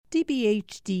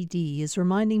GBHDD is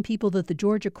reminding people that the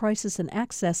Georgia Crisis and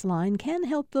Access Line can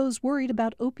help those worried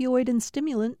about opioid and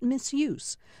stimulant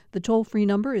misuse. The toll-free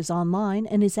number is online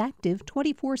and is active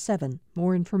 24/7.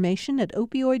 More information at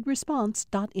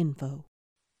opioidresponse.info.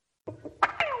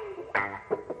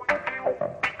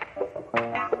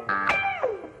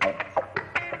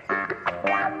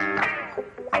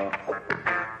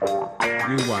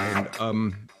 Rewind.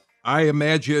 I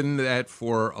imagine that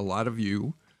for a lot of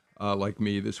you, like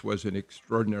me, this was an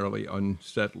extraordinarily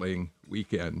unsettling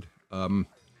weekend.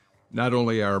 Not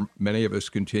only are many of us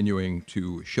continuing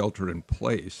to shelter in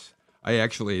place, I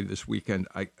actually, this weekend,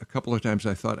 a couple of times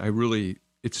I thought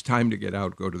it's time to get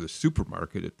out, go to the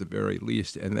supermarket at the very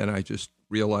least. And then I just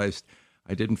realized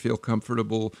I didn't feel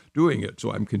comfortable doing it.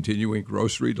 So I'm continuing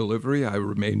grocery delivery. I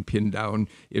remain pinned down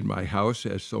in my house,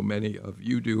 as so many of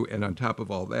you do. And on top of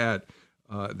all that,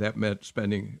 that meant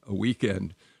spending a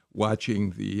weekend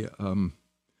watching the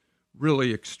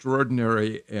really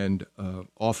extraordinary and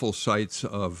awful sights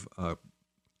of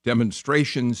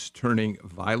demonstrations turning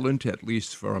violent, at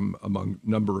least from among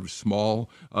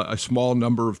a small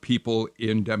number of people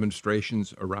in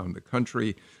demonstrations around the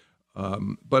country,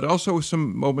 but also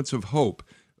some moments of hope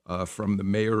from the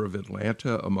mayor of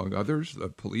Atlanta, among others, the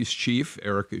police chief,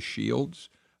 Erica Shields.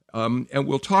 And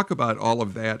we'll talk about all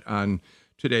of that on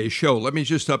today's show. Let me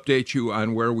just update you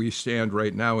on where we stand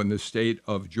right now in the state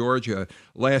of Georgia.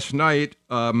 Last night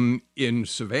in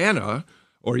Savannah,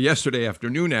 or yesterday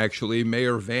afternoon, actually,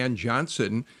 Mayor Van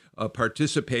Johnson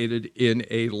participated in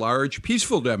a large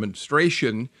peaceful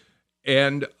demonstration,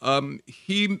 and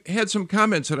he had some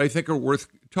comments that I think are worth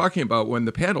talking about when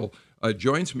the panel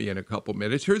joins me in a couple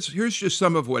minutes. Here's just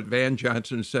some of what Van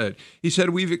Johnson said. He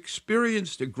said, "We've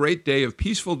experienced a great day of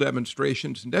peaceful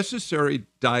demonstrations, necessary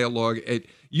dialogue,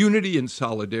 unity and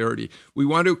solidarity. We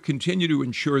want to continue to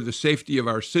ensure the safety of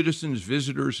our citizens,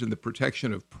 visitors, and the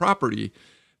protection of property.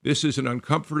 This is an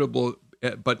uncomfortable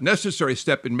but necessary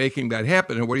step in making that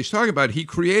happen." And what he's talking about, he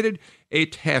created a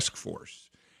task force.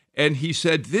 And he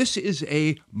said, this is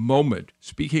a moment,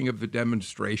 speaking of the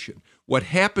demonstration. What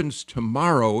happens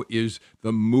tomorrow is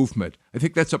the movement. I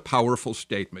think that's a powerful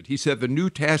statement. He said the new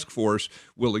task force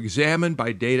will examine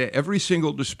by data every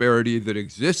single disparity that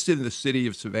exists in the city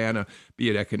of Savannah, be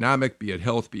it economic, be it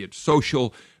health, be it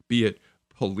social, be it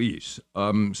police.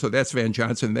 So that's Van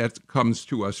Johnson. That comes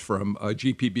to us from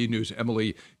GPB News'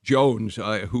 Emily Jones,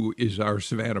 who is our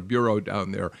Savannah bureau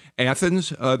down there. Athens,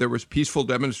 there was peaceful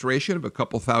demonstration of a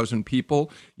couple thousand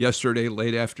people yesterday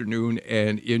late afternoon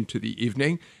and into the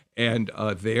evening. And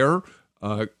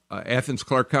Athens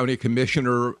Clark County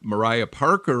Commissioner Mariah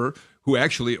Parker, who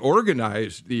actually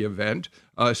organized the event,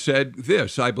 said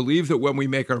this: "I believe that when we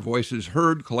make our voices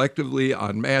heard collectively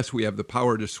en masse, we have the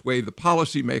power to sway the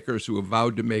policymakers who have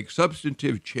vowed to make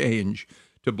substantive change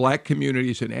to Black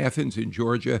communities in Athens, in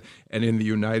Georgia, and in the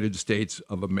United States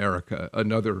of America."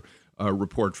 Another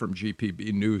report from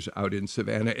GPB News out in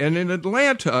Savannah. And in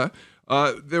Atlanta,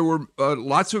 there were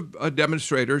lots of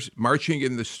demonstrators marching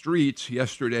in the streets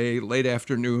yesterday, late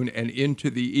afternoon, and into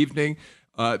the evening.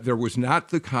 There was not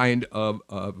the kind of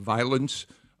violence,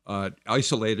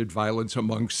 isolated violence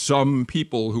among some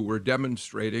people who were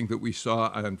demonstrating that we saw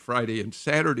on Friday and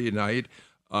Saturday night.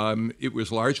 It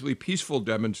was largely peaceful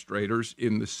demonstrators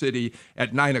in the city.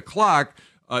 At 9 o'clock,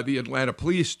 the Atlanta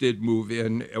police did move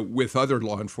in with other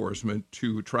law enforcement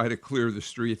to try to clear the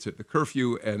streets at the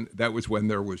curfew, and that was when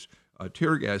there was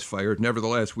tear gas fired.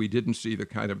 Nevertheless, we didn't see the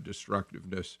kind of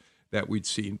destructiveness that we'd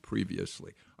seen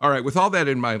previously. All right, with all that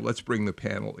in mind, let's bring the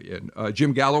panel in.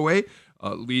 Jim Galloway,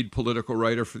 lead political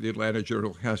writer for the Atlanta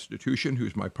Journal-Constitution,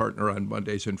 who's my partner on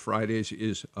Mondays and Fridays,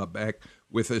 is back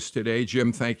with us today.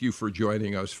 Jim, thank you for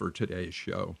joining us for today's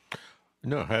show.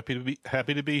 No, happy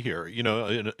to be here. You know,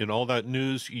 in all that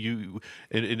news,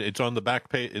 it's on the back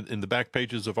page, in the back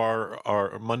pages of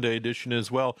our Monday edition as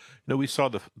well. You know, we saw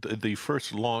the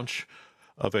first launch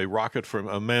of a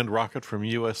manned rocket from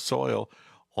U.S. soil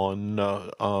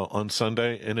on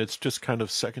Sunday, and it's just kind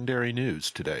of secondary news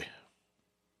today.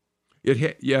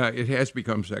 It has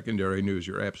become secondary news.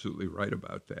 You're absolutely right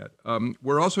about that.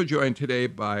 We're also joined today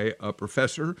by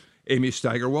Professor Amy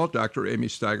Steigerwalt, Dr. Amy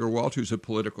Steigerwalt, who's a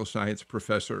political science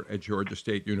professor at Georgia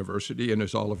State University, and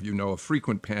as all of you know, a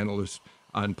frequent panelist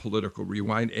on Political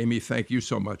Rewind. Amy, thank you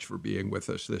so much for being with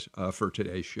us for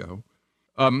today's show.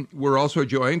 We're also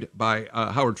joined by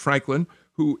Howard Franklin,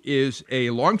 who is a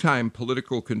longtime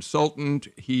political consultant.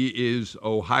 He is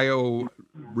Ohio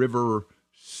River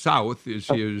South is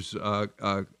his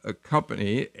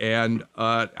company, and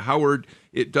Howard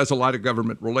does a lot of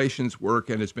government relations work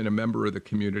and has been a member of the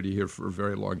community here for a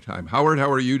very long time. Howard,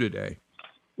 how are you today?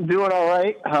 Doing all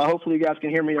right. Hopefully you guys can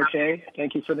hear me okay.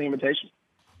 Thank you for the invitation.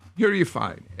 Hear you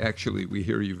fine. Actually, we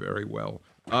hear you very well.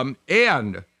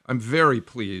 And I'm very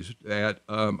pleased that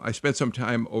I spent some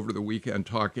time over the weekend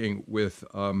talking with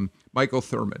Michael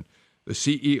Thurmond, the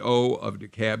CEO of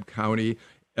DeKalb County,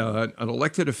 an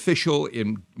elected official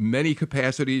in many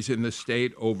capacities in the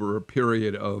state over a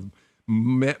period of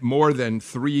more than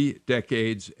 3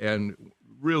 decades. And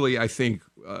really, I think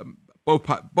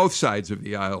both sides of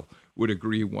the aisle would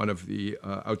agree, one of the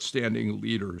outstanding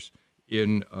leaders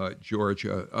in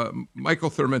Georgia. Michael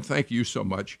Thurmond, thank you so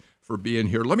much for being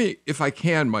here. Let me, if I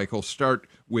can, Michael, start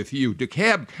with you.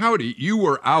 DeKalb County, you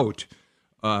were out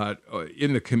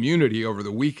in the community over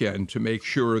the weekend to make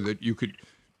sure that you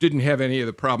didn't have any of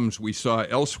the problems we saw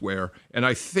elsewhere. And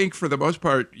I think for the most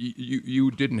part,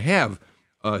 you didn't have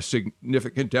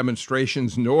significant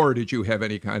demonstrations, nor did you have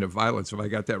any kind of violence. Have I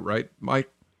got that right, Mike?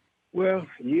 Well,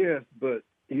 yes, but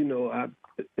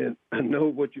I know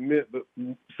what you meant, but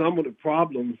some of the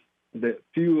problems that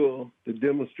fuel the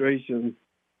demonstrations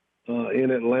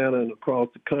in Atlanta and across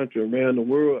the country, around the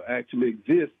world, actually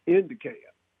exist in DeKalb.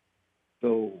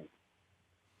 So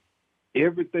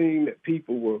everything that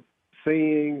people were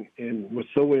saying and were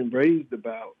so enraged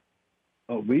about,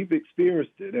 we've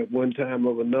experienced it at one time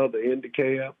or another in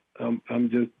DeKalb. I'm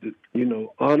just,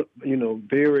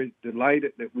 very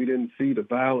delighted that we didn't see the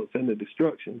violence and the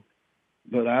destruction.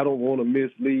 But I don't want to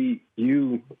mislead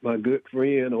you, my good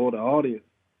friend, or the audience,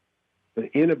 or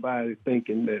anybody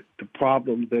thinking that the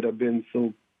problems that have been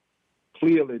so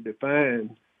clearly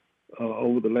defined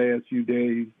over the last few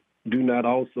days do not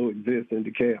also exist in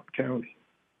DeKalb County.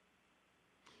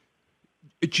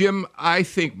 Jim, I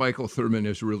think Michael Thurmond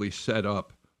has really set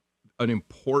up an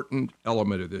important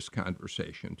element of this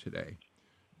conversation today.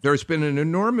 There's been an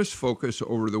enormous focus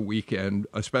over the weekend,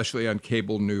 especially on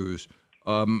cable news,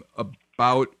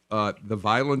 about the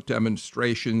violent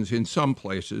demonstrations in some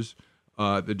places,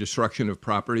 the destruction of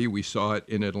property. We saw it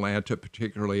in Atlanta,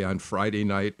 particularly on Friday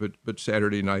night, but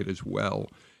Saturday night as well.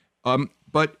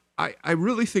 But I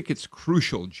really think it's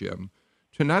crucial, Jim,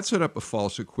 to not set up a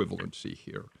false equivalency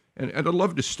here. And I'd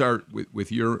love to start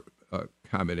with your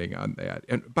commenting on that.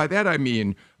 And by that I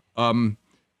mean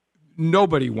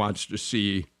nobody wants to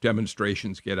see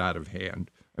demonstrations get out of hand.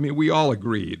 I mean, we all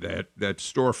agree that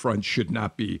storefronts should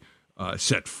not be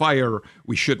set fire.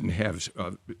 We shouldn't have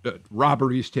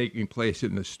robberies taking place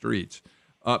in the streets.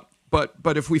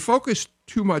 But if we focus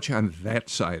too much on that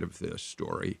side of this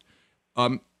story,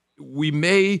 we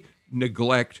may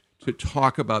neglect to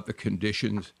talk about the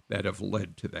conditions that have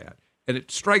led to that. And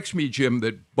it strikes me, Jim,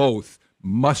 that both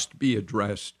must be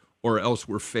addressed, or else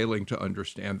we're failing to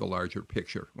understand the larger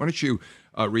picture. Why don't you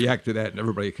react to that, and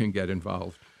everybody can get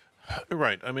involved?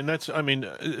 Right. I mean,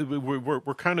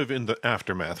 we're kind of in the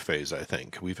aftermath phase. I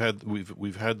think we've had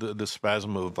the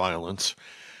spasm of violence,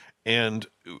 and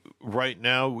right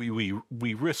now we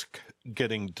risk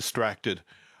getting distracted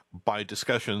by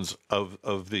discussions of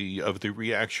the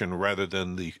reaction rather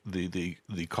than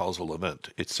the causal event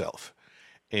itself.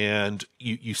 And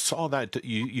you saw that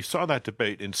you saw that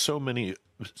debate in so many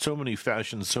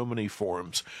fashions, so many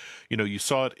forms. You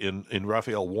saw it in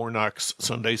Raphael Warnock's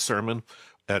Sunday sermon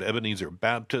at Ebenezer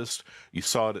Baptist. You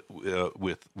saw it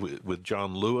with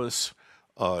John Lewis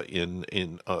in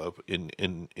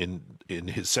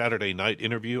his Saturday night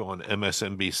interview on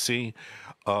MSNBC.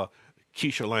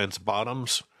 Keisha Lance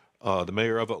Bottoms, the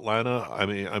mayor of Atlanta. I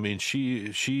mean,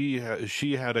 she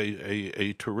had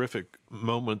a terrific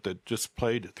moment that just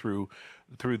played through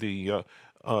the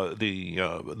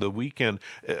weekend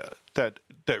that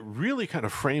really kind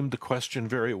of framed the question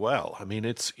very well. I mean,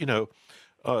 it's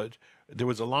there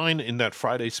was a line in that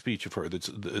Friday speech of her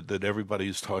that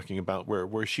everybody's talking about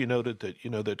where she noted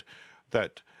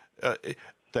that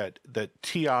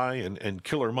T.I. and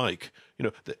Killer Mike,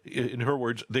 in her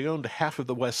words, they owned half of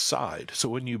the West Side. So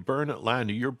when you burn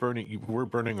Atlanta, we're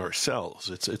burning ourselves.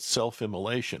 It's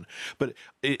self-immolation. But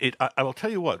I will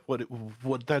tell you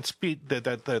what that speech,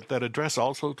 that address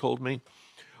also told me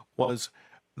was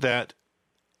that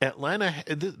Atlanta,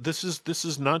 this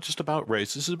is not just about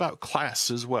race. This is about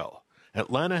class as well.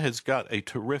 Atlanta has got a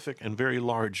terrific and very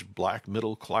large black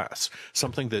middle class,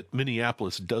 something that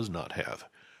Minneapolis does not have.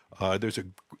 There's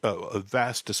a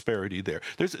vast disparity there.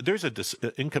 There's an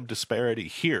income disparity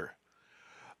here,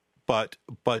 but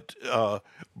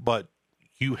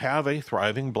you have a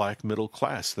thriving black middle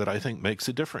class that I think makes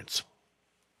a difference.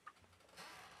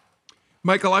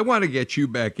 Michael, I want to get you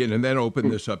back in and then open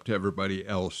this up to everybody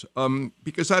else,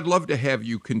 because I'd love to have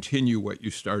you continue what you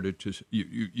started to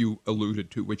you alluded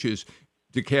to, which is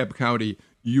DeKalb County.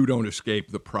 You don't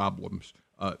escape the problems.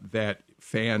 that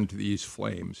fanned these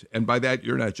flames. And by that,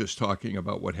 you're not just talking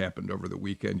about what happened over the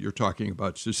weekend. You're talking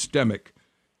about systemic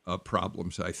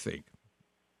problems, I think.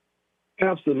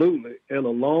 Absolutely. And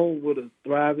along with a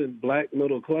thriving black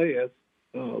middle class,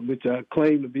 which I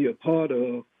claim to be a part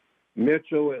of,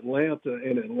 Metro Atlanta,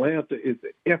 and Atlanta is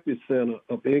the epicenter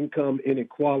of income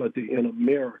inequality in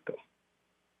America.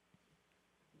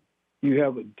 You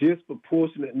have a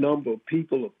disproportionate number of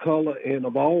people of color and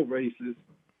of all races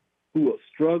who are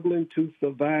struggling to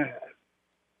survive.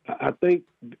 I think,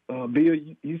 Bill,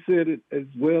 you said it as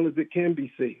well as it can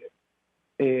be said.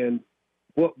 And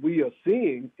what we are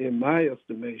seeing, in my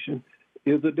estimation,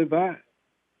 is a divide.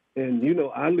 And, you know,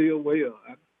 I live well.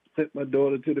 I sent my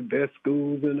daughter to the best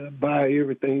schools and I buy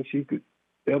everything she could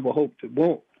ever hope to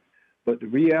want. But the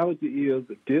reality is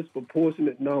a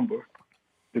disproportionate number,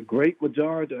 the great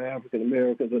majority of African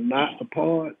Americans, are not a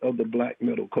part of the black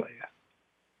middle class.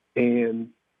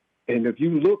 And if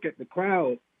you look at the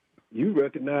crowd, you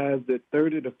recognize that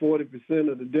 30 to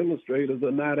 40% of the demonstrators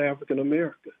are not African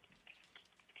American.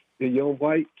 They're young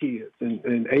white kids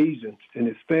and Asians and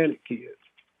Hispanic kids.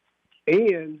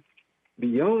 And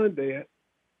beyond that,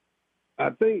 I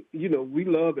think, you know, we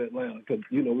love Atlanta because,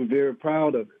 you know, we're very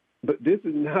proud of it. But this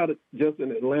is not just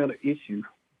an Atlanta issue.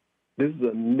 This is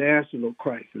a national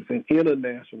crisis, an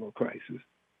international crisis.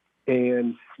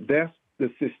 And that's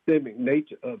the systemic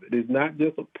nature of it. It's not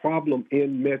just a problem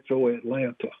in Metro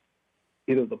Atlanta.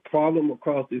 It is a problem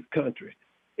across this country.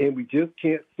 And we just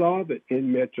can't solve it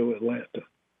in Metro Atlanta.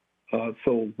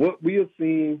 So what we are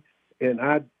seeing, and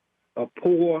I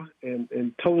abhor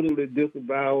and totally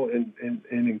disavow and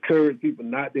encourage people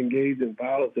not to engage in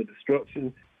violence or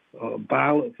destruction,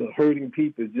 violence or hurting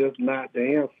people is just not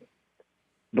the answer.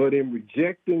 But in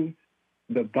rejecting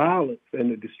the violence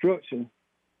and the destruction,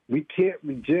 we can't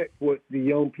reject what the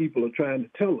young people are trying to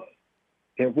tell us.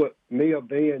 And what Mayor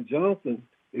Van Johnson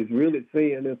is really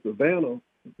saying in Savannah,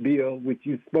 Bill, which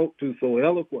you spoke to so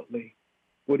eloquently,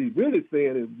 what he's really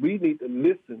saying is we need to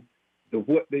listen to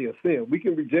what they are saying. We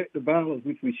can reject the violence,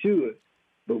 which we should,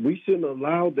 but we shouldn't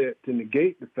allow that to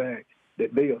negate the fact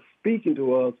that they are speaking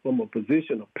to us from a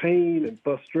position of pain and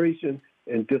frustration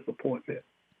and disappointment.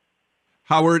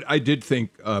 Howard, I did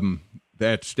think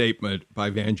that statement by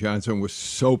Van Johnson was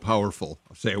so powerful.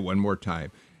 I'll say it one more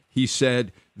time. He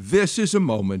said, this is a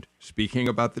moment, speaking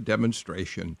about the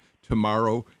demonstration,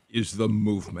 tomorrow is the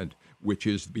movement, which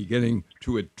is beginning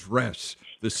to address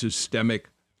the systemic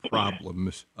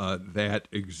problems that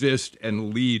exist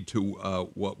and lead to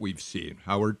what we've seen.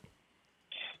 Howard?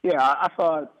 Yeah, I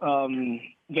thought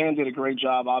Van did a great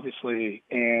job, obviously,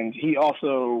 and he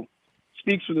also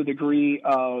speaks with a degree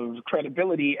of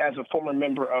credibility as a former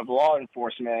member of law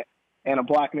enforcement and a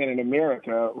black man in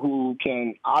America who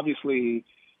can obviously,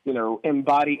 you know,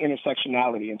 embody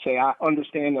intersectionality and say, I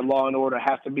understand that law and order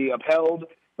has to be upheld,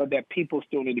 but that people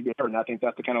still need to be heard. And I think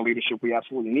that's the kind of leadership we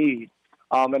absolutely need.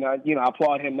 And I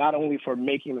applaud him not only for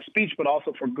making the speech, but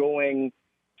also for going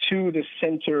to the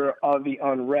center of the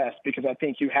unrest, because I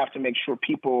think you have to make sure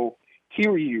people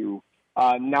hear you,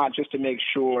 not just to make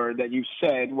sure that you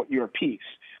said what your piece.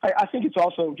 I think it's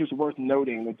also just worth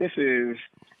noting that this is,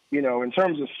 you know, in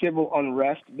terms of civil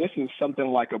unrest, this is something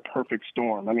like a perfect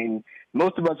storm. I mean,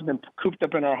 most of us have been cooped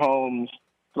up in our homes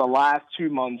for the last 2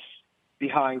 months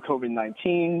behind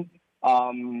COVID-19.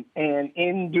 And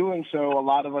in doing so, a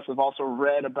lot of us have also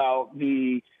read about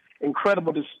the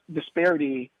incredible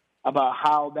disparity about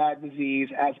how that disease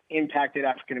has impacted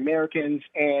African Americans.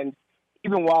 And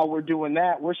even while we're doing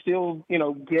that, we're still, you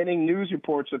know, getting news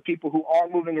reports of people who are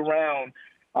moving around,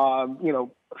 you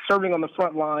know, serving on the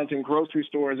front lines in grocery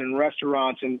stores and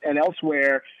restaurants and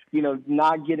elsewhere, you know,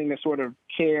 not getting the sort of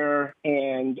care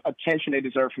and attention they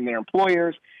deserve from their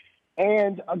employers.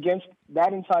 And against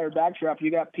that entire backdrop, you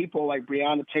got people like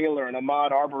Breonna Taylor and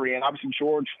Ahmaud Arbery and obviously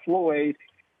George Floyd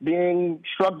being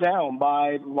struck down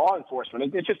by law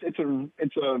enforcement.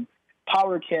 It's a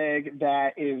power keg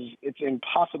that it's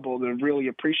impossible to really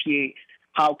appreciate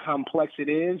how complex it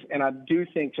is. And I do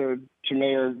think, to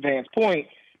Mayor Van's point,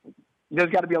 there's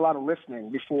got to be a lot of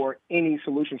listening before any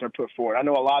solutions are put forward. I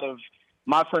know a lot of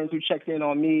my friends who checked in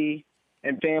on me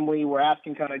and family were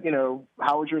asking kind of, you know,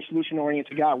 how is your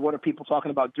solution-oriented guy? What are people talking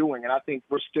about doing? And I think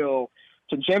we're still,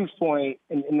 to Jim's point,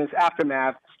 in this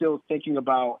aftermath, still thinking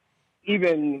about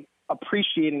even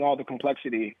appreciating all the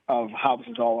complexity of how this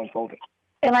is all unfolding.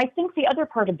 And I think the other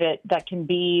part of it that can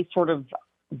be sort of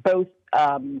both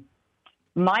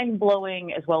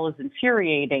mind-blowing as well as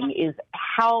infuriating is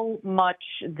how much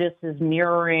this is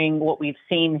mirroring what we've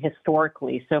seen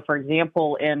historically. So, for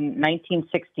example, in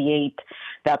 1968,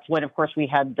 that's when, of course, we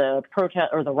had the protest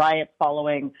or the riots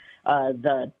following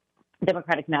the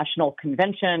Democratic National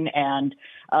Convention and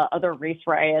other race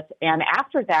riots. And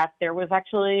after that, there was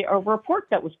actually a report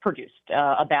that was produced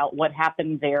about what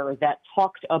happened there that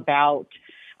talked about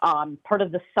part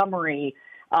of the summary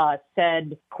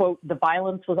said, quote, "The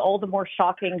violence was all the more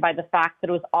shocking by the fact that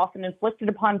it was often inflicted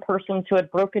upon persons who had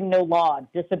broken no law,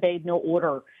 disobeyed no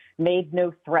order, made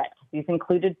no threat. These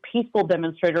included peaceful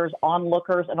demonstrators,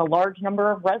 onlookers, and a large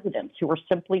number of residents who were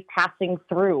simply passing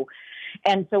through."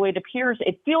 And so it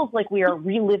feels like we are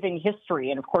reliving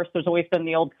history. And of course, there's always been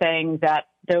the old saying that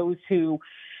those who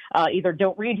either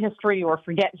don't read history or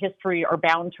forget history are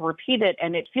bound to repeat it.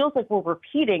 And it feels like we're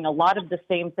repeating a lot of the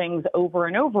same things over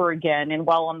and over again. And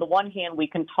while on the one hand, we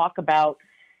can talk about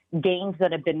gains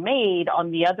that have been made,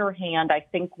 on the other hand, I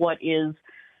think what is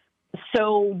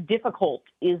so difficult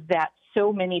is that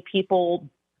so many people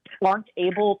aren't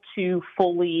able to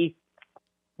fully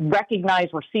recognize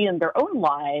or see in their own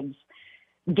lives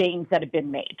gains that have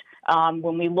been made.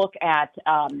 When we look at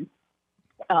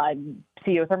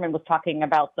CEO Thurmond was talking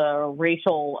about the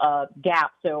racial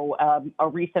gap. So a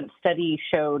recent study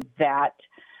showed that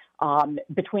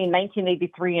between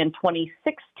 1983 and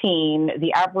 2016,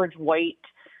 the average white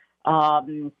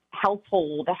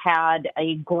household had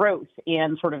a growth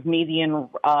in sort of median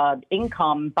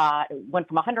income, went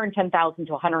from $110,000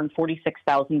 to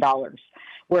 $146,000,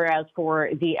 whereas for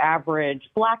the average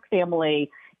Black family,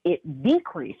 it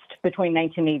decreased between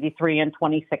 1983 and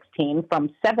 2016 from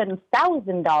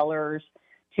 $7,000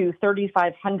 to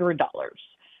 $3,500.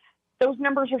 Those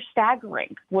numbers are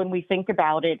staggering when we think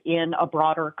about it in a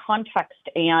broader context.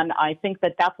 And I think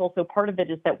that that's also part of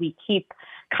it, is that we keep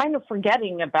kind of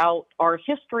forgetting about our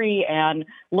history and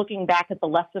looking back at the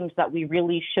lessons that we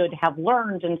really should have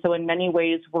learned. And so in many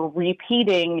ways, we're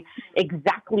repeating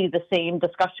exactly the same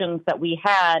discussions that we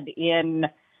had in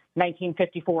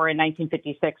 1954 and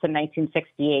 1956 and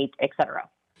 1968, et cetera.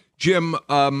 Jim,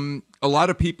 a lot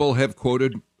of people have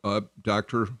quoted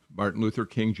Dr. Martin Luther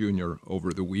King Jr.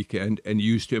 over the weekend and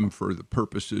used him for the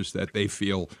purposes that they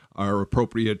feel are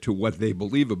appropriate to what they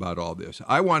believe about all this.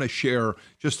 I want to share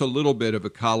just a little bit of a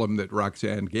column that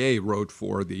Roxane Gay wrote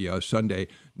for the Sunday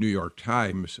New York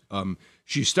Times.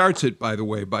 She starts it, by the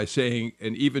way, by saying,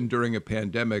 and even during a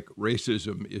pandemic,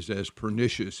 racism is as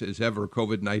pernicious as ever.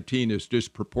 COVID-19 is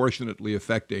disproportionately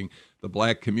affecting the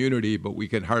Black community, but we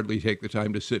can hardly take the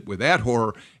time to sit with that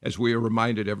horror, as we are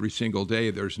reminded every single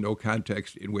day there's no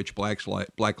context in which Black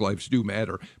lives do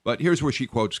matter. But here's where she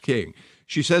quotes King.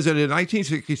 She says, in a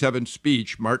 1967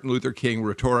 speech, Martin Luther King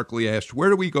rhetorically asked, "Where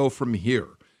do we go from here?"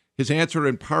 His answer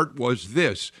in part was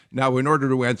this: now, in order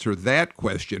to answer that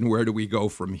question, where do we go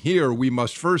from here, we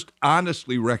must first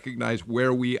honestly recognize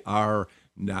where we are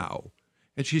now.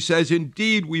 And she says,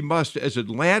 indeed, we must, as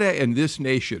Atlanta and this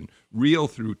nation, reel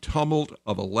through tumult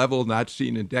of a level not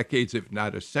seen in decades, if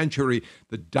not a century.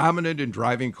 The dominant and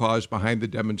driving cause behind the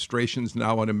demonstrations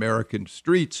now on American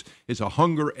streets is a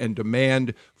hunger and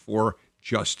demand for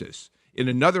justice. In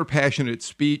another passionate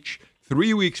speech,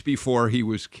 3 weeks before he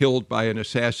was killed by an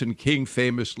assassin, King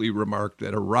famously remarked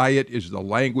that a riot is the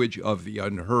language of the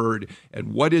unheard.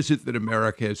 And what is it that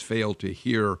America has failed to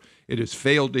hear? It has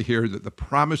failed to hear that the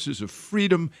promises of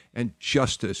freedom and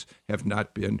justice have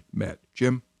not been met.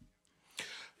 Jim?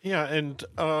 Yeah, and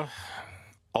all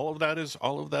of that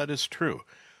is true.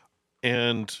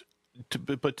 And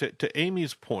to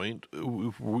Amy's point,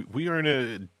 we are in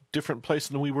a different place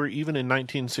than we were even in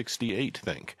 1968.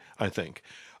 I think.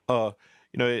 In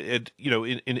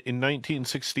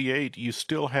 1968, you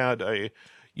still had a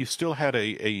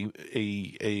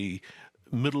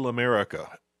middle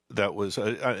America that was,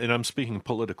 and I'm speaking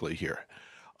politically here.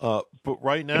 But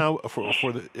right now,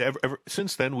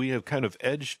 since then, we have kind of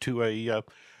edged to a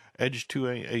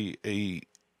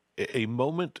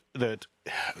moment that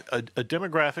a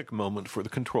demographic moment for the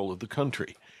control of the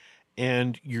country,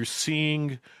 and you're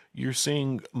seeing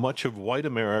much of white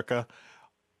America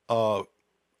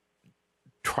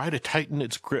try to tighten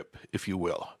its grip, if you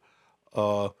will.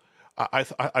 I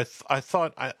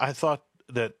thought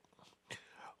that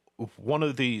one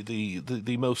of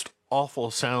the most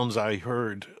awful sounds I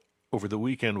heard over the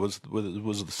weekend was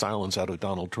the silence out of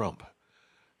Donald Trump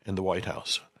in the White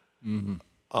House. Mm-hmm.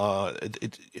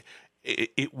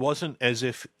 It wasn't as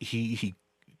if he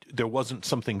there wasn't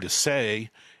something to say.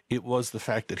 It was the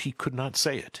fact that he could not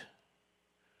say it.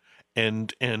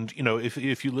 And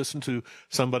if you listen to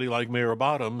somebody like Mayor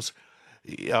Bottoms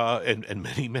and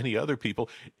many other people,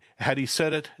 had he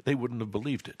said it, they wouldn't have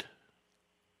believed it.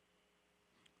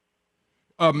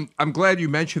 I'm glad you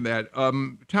mentioned that.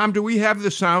 Tom, do we have the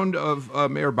sound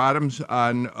of Mayor Bottoms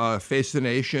on Face the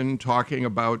Nation talking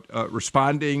about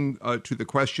responding to the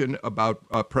question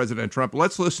about President Trump?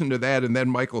 Let's listen to that, and then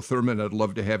Michael Thurmond, I'd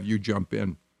love to have you jump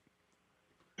in.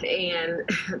 And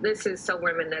this is so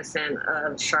reminiscent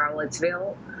of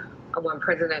Charlottesville when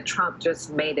President Trump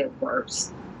just made it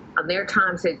worse. There are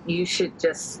times that you should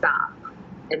just stop.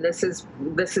 And this is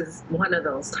one of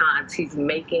those times. He's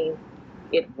making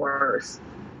it worse.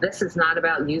 This is not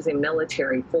about using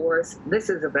military force. This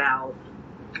is about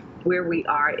where we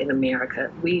are in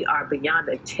America. We are beyond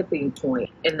a tipping point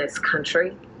in this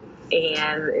country.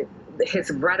 And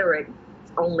his rhetoric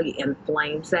only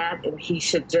inflames that, and he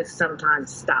should just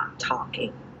sometimes stop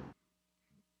talking.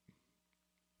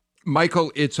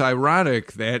 Michael, it's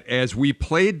ironic that as we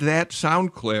played that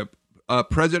sound clip,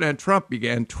 President Trump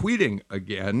began tweeting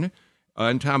again,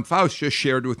 and Tom Faust just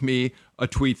shared with me a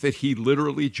tweet that he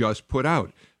literally just put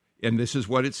out. And this is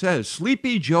what it says.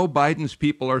 Sleepy Joe Biden's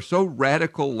people are so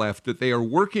radical left that they are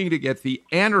working to get the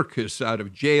anarchists out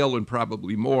of jail and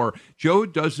probably more. Joe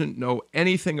doesn't know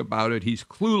anything about it. He's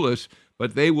clueless,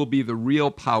 but they will be the real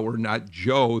power, not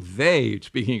Joe. They,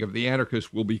 speaking of the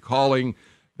anarchists, will be calling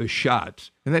the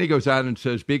shots. And then he goes on and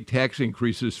says, big tax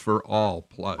increases for all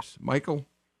plus. Michael?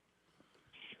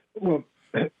 Well,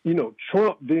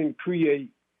 Trump didn't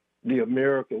create the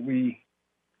America we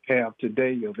have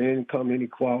today of income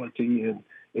inequality and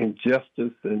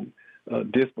injustice and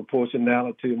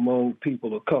disproportionality among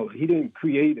people of color. He didn't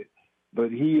create it,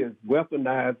 but he has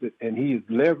weaponized it and he has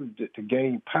leveraged it to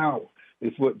gain power.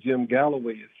 It's what Jim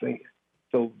Galloway is saying.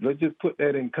 So let's just put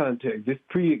that in context. This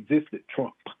pre-existed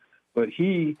Trump, but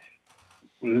he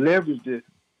leveraged it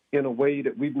in a way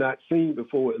that we've not seen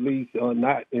before, at least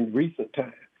not in recent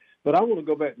times. But I want to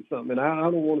go back to something, and I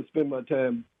don't want to spend my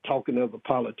time talking as a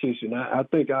politician. I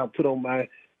think I'll put on my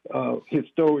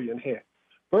historian hat.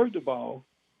 First of all,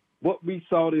 what we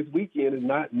saw this weekend is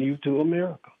not new to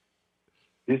America.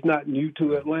 It's not new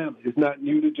to Atlanta. It's not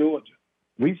new to Georgia.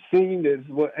 We've seen this,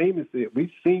 what Amy said,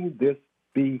 we've seen this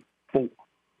before.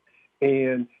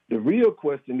 And the real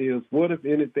question is, what, if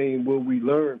anything, will we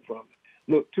learn from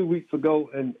it? Look, 2 weeks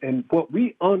ago, and what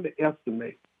we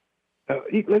underestimate,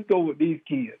 let's go with these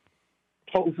kids.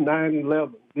 Post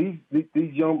 9/11,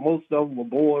 these young, most of them were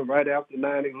born right after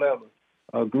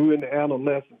 9/11, grew into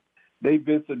adolescence. They've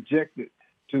been subjected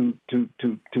to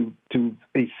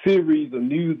a series of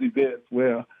news events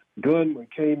where gunmen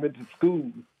came into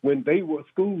schools when they were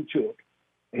school children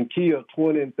and killed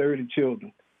 20 and 30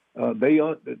 children.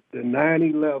 The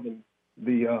 9/11,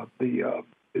 the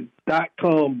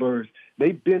 .com burst.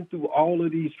 They've been through all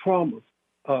of these traumas.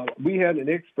 We had an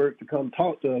expert to come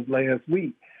talk to us last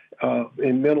week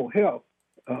in mental health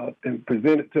and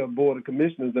presented to a board of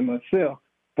commissioners and myself.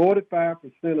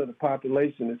 45% of the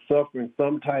population is suffering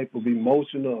some type of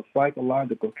emotional or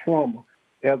psychological trauma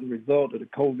as a result of the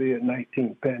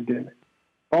COVID-19 pandemic.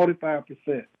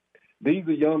 45%. These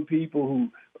are young people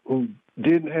who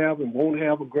didn't have and won't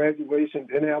have a graduation,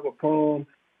 didn't have a prom,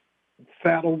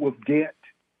 saddled with debt,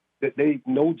 that they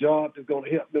no job is going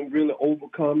to help them really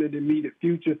overcome in the immediate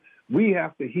future. We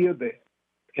have to hear that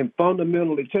and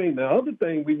fundamentally change. The other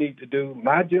thing we need to do,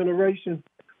 my generation,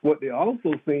 what they're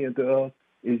also saying to us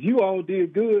is, you all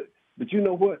did good, but you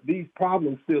know what? These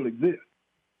problems still exist.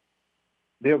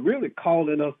 They're really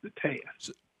calling us to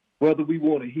task, whether we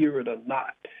want to hear it or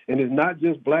not. And it's not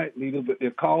just black leaders, but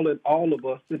they're calling all of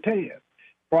us to task.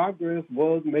 Progress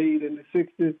was made in the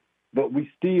 60s, but we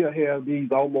still have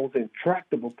these almost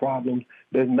intractable problems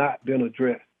that's not been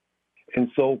addressed.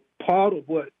 And so part of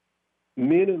what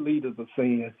many leaders are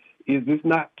saying is it's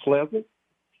not pleasant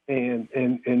and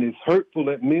it's hurtful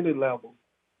at many levels,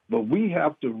 but we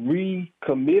have to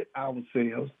recommit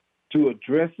ourselves to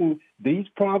addressing these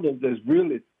problems that's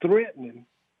really threatening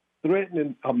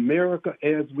America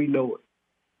as we know it.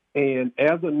 And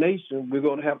as a nation, we're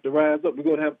going to have to rise up. We're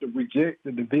going to have to reject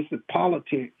the divisive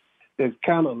politics that's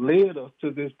kind of led us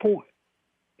to this point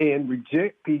and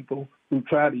reject people who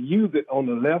try to use it on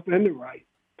the left and the right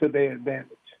to their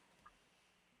advantage.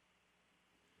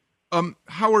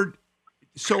 Howard,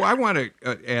 so I want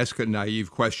to ask a naive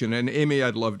question, and Amy,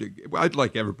 I'd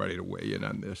like everybody to weigh in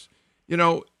on this. You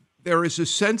know, there is a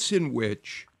sense in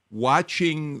which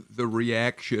watching the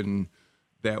reaction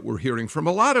that we're hearing from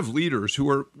a lot of leaders who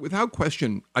are, without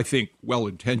question, I think,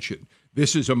 well-intentioned.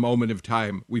 This is a moment of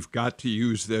time. We've got to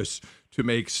use this to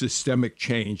make systemic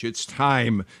change. It's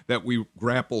time that we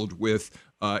grappled with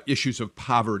issues of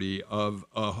poverty, of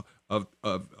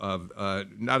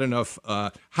not enough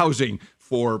housing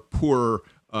for poor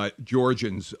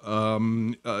Georgians,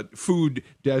 food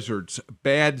deserts,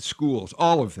 bad schools,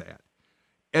 all of that.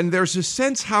 And there's a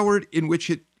sense, Howard, in which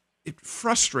it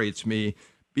frustrates me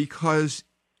because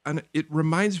it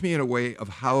reminds me in a way of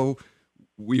how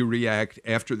we react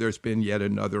after there's been yet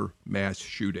another mass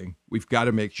shooting. We've got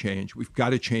to make change. We've got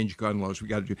to change gun laws.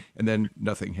 And then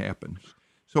nothing happens.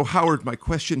 So, Howard, my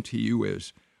question to you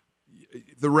is,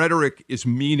 the rhetoric is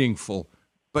meaningful,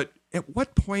 but at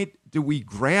what point do we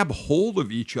grab hold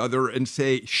of each other and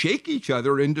shake each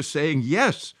other into saying,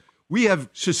 yes, we have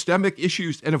systemic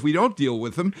issues, and if we don't deal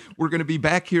with them, we're going to be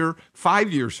back here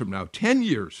 5 years from now, 10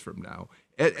 years from now.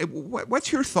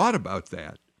 What's your thought about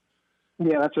that?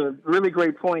 Yeah, that's a really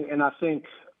great point, and I think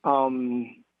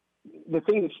the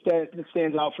thing that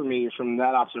stands out for me from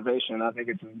that observation, I think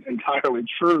it's entirely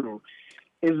true,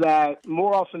 is that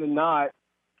more often than not,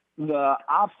 the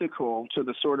obstacle to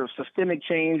the sort of systemic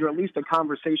change, or at least a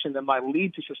conversation that might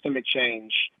lead to systemic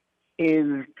change,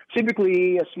 is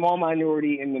typically a small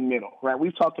minority in the middle, right?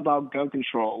 We've talked about gun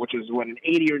control, which is an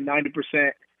 80 or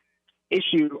 90%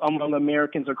 issue among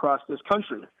Americans across this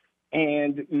country.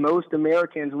 And most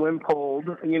Americans, when polled,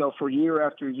 for year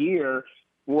after year,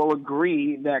 will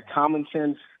agree that common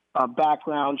sense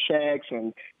background checks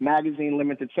and magazine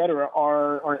limits, et cetera,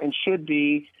 are and should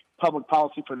be public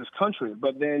policy for this country.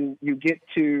 But then you get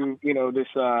to,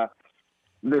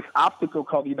 this obstacle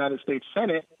called the United States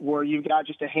Senate, where you've got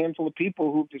just a handful of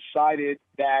people who've decided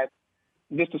that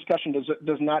this discussion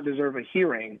does not deserve a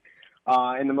hearing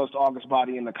in the most august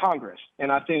body in the Congress.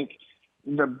 And I think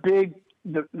the big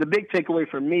takeaway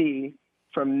for me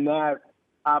from that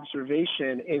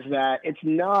observation is that it's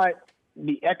not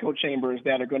the echo chambers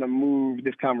that are going to move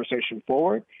this conversation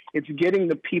forward. It's getting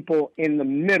the people in the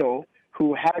middle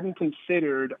who hadn't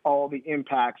considered all the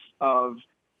impacts of,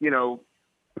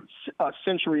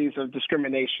 centuries of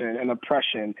discrimination and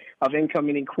oppression, of income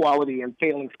inequality and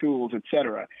failing schools, et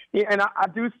cetera. Yeah, and I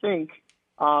do think,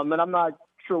 and I'm not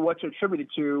sure what to attribute it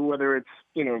to, whether it's,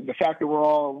 the fact that we're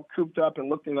all cooped up and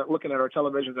looking at our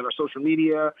televisions and our social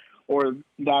media, or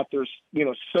that there's,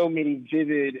 so many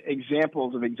vivid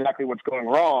examples of exactly what's going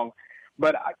wrong.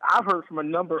 But I've heard from a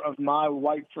number of my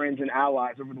white friends and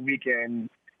allies over the weekend,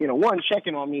 one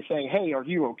checking on me saying, hey, are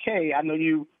you okay? I know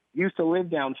you used to live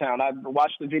downtown. I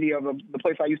watched the video of the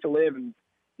place I used to live and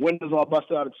windows all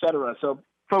busted out, et cetera. So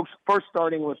folks first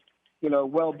starting with,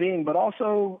 well-being, but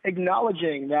also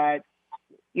acknowledging that,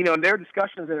 there are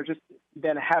discussions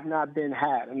that have not been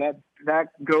had. And that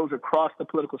goes across the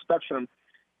political spectrum.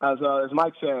 As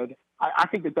Mike said, I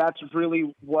think that's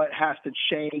really what has to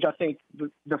change. I think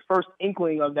the first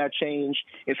inkling of that change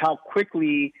is how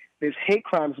quickly this hate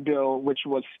crimes bill, which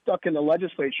was stuck in the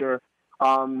legislature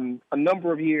a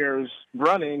number of years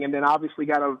running, and then obviously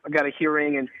got a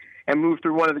hearing and moved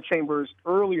through one of the chambers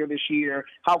earlier this year,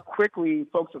 how quickly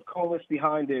folks have coalesced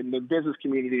behind it in the business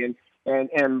community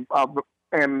and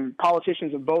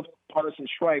politicians of both partisan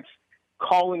stripes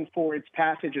calling for its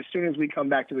passage as soon as we come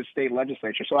back to the state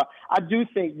legislature. So I do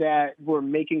think that we're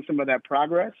making some of that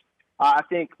progress. I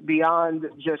think beyond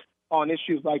just on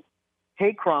issues like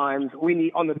hate crimes, we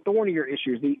need on the thornier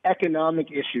issues, the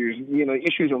economic issues,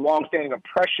 issues of longstanding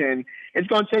oppression. It's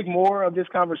going to take more of this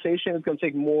conversation. It's going to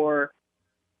take more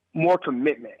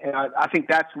commitment. And I think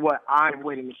that's what I'm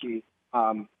waiting to see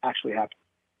actually happen.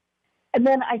 And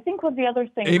then I think with the other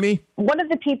thing, Amy? one of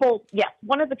the people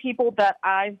that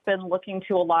I've been looking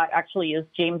to a lot actually is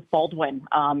James Baldwin,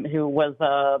 who was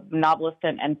a novelist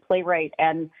and playwright.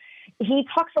 And he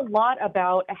talks a lot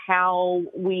about how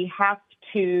we have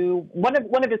to, one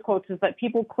of his quotes is that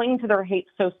people cling to their hate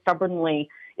so stubbornly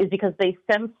is because they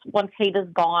sense once hate is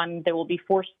gone, they will be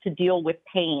forced to deal with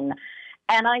pain.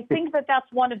 And I think that that's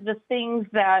one of the things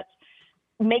that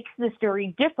makes this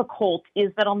very difficult,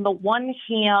 is that on the one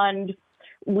hand,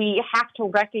 we have to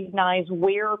recognize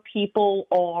where people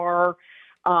are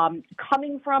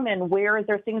coming from and where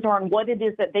their things are and what it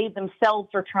is that they themselves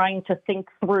are trying to think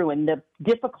through, and the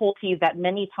difficulty that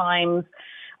many times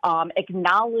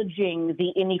acknowledging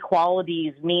the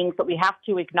inequalities means that we have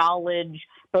to acknowledge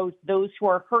both those who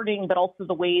are hurting, but also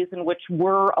the ways in which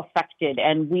we're affected,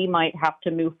 and we might have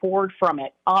to move forward from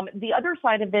it. The other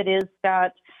side of it is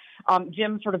that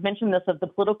Jim sort of mentioned this, of the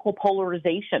political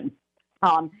polarization,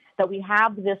 that we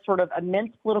have this sort of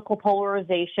immense political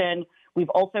polarization. We've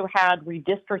also had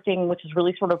redistricting, which has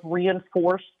really sort of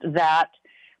reinforced that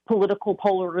political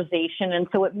polarization. And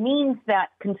so it means that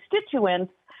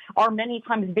constituents are many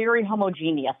times very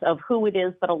homogeneous of who it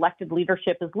is that elected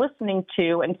leadership is listening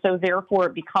to. And so therefore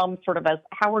it becomes sort of, as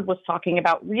Howard was talking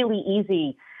about, really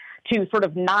easy to sort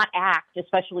of not act,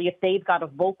 especially if they've got a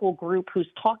vocal group who's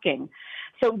talking.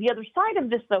 So the other side of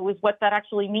this, though, is what that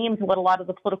actually means, what a lot of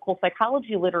the political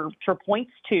psychology literature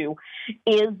points to,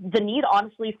 is the need,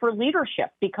 honestly, for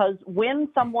leadership. Because when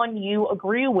someone you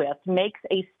agree with makes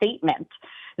a statement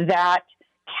that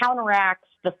counteracts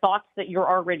the thoughts that you're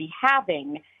already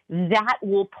having, that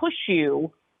will push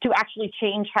you to actually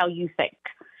change how you think.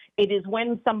 It is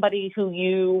when somebody who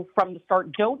you from the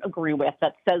start don't agree with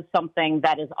that says something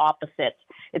that is opposite.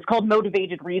 It's called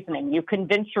motivated reasoning. You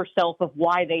convince yourself of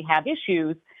why they have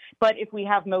issues, but if we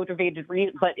have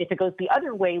but if it goes the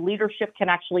other way, leadership can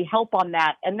actually help on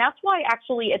that. And that's why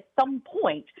actually at some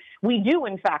point we do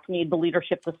in fact need the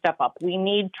leadership to step up. We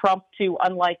need Trump to,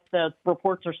 unlike the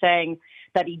reports are saying,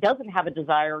 that he doesn't have a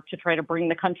desire to try to bring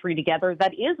the country together.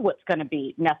 That is what's going to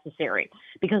be necessary,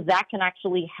 because that can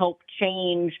actually help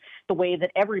change the way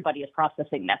that everybody is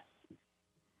processing this.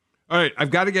 All right,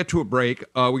 I've got to get to a break.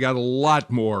 We got a lot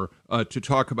more to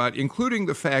talk about, including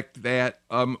the fact that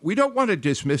we don't want to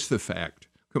dismiss the fact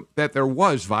that there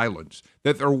was violence,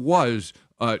 that there was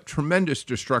tremendous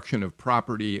destruction of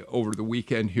property over the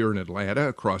weekend here in Atlanta,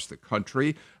 across the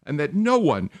country, and that no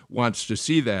one wants to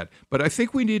see that. But I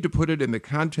think we need to put it in the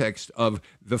context of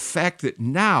the fact that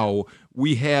now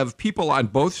we have people on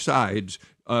both sides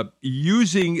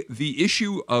using the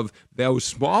issue of those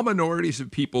small minorities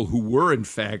of people who were, in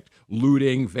fact,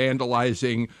 looting,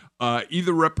 vandalizing,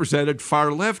 either represented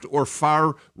far left or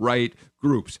far right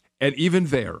groups. And even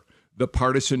there, the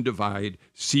partisan divide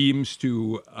seems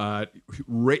to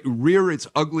rear its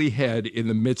ugly head in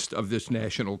the midst of this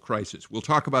national crisis. We'll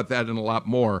talk about that and a lot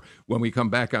more when we come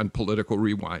back on Political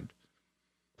Rewind.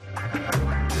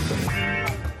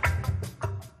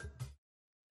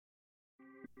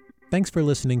 Thanks for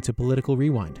listening to Political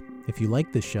Rewind. If you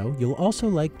like this show, you'll also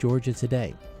like Georgia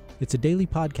Today. It's a daily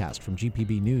podcast from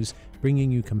GPB News, bringing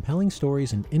you compelling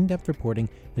stories and in-depth reporting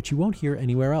that you won't hear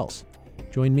anywhere else.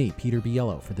 Join me, Peter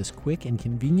Biello, for this quick and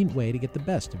convenient way to get the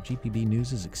best of GPB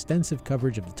News' extensive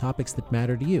coverage of the topics that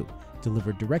matter to you,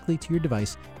 delivered directly to your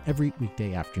device every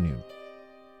weekday afternoon.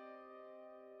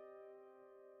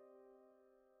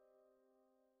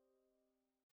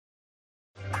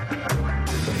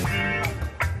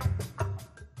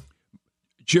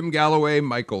 Jim Galloway,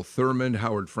 Michael Thurmond,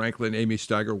 Howard Franklin, Amy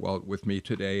Steigerwalt with me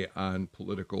today on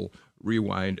Political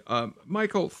Rewind.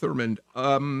 Michael Thurmond,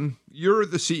 you're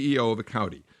the CEO of a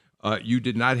county. You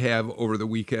did not have over the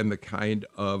weekend the kind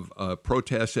of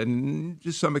protests and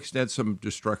to some extent some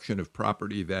destruction of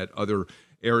property that other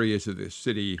areas of the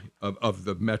city, of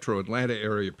the metro Atlanta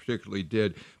area particularly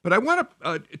did. But I want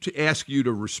to ask you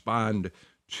to respond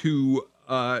to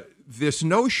this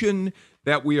notion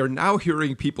that we are now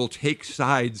hearing people take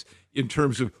sides in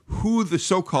terms of who the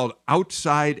so-called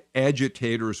outside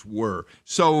agitators were.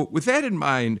 So with that in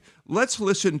mind, let's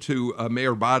listen to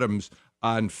Mayor Bottoms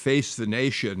on Face the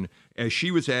Nation as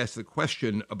she was asked the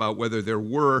question about whether there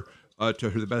were, to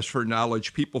the best of her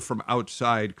knowledge, people from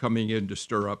outside coming in to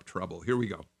stir up trouble. Here we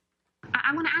go.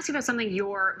 I want to ask you about something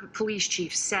your police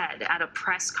chief said at a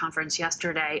press conference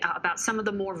yesterday about some of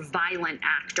the more violent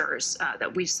actors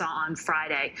that we saw on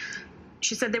Friday.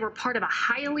 She said they were part of a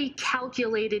highly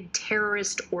calculated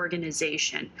terrorist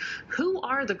organization. Who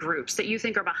are the groups that you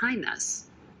think are behind this?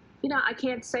 You know, I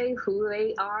can't say who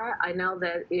they are. I know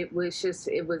that it was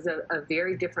a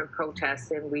very different protest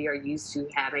than we are used to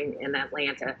having in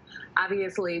Atlanta.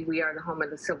 Obviously, we are the home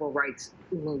of the civil rights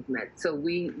movement. So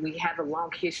we have a long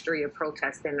history of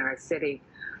protest in our city.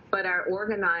 But our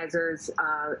organizers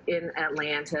in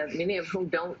Atlanta, many of whom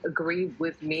don't agree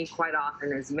with me quite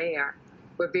often as mayor,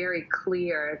 were very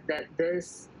clear that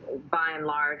this, by and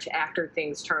large, after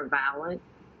things turned violent,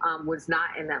 was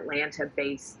not an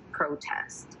Atlanta-based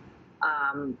protest.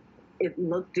 It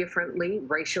looked differently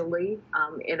racially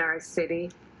in our city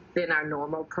than our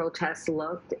normal protests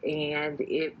looked, and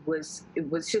it was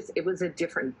a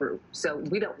different group. So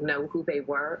we don't know who they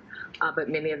were, but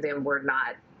many of them were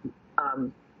not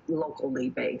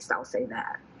locally based. I'll say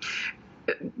that.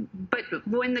 But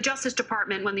when the Justice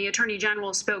Department, when the Attorney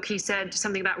General spoke, he said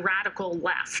something about radical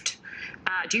left.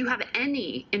 Do you have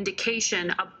any indication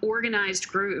of organized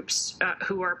groups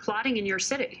who are plotting in your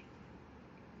city?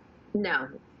 No,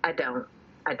 I don't.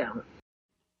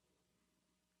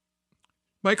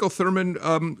 Michael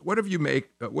Thurmond, what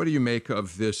do you make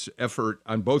of this effort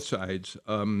on both sides?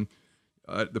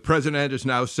 The president has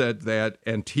now said that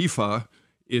Antifa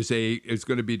is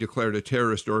going to be declared a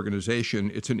terrorist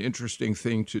organization. It's an interesting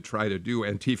thing to try to do.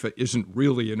 Antifa isn't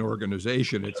really an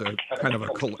organization. It's a kind of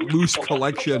a loose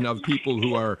collection of people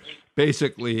who are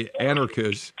basically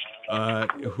anarchists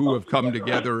who have come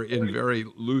together in a very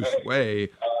loose way.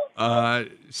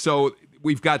 So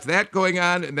we've got that going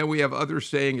on, and then we have others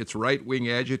saying it's right-wing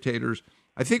agitators.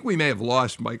 I think we may have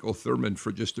lost Michael Thurmond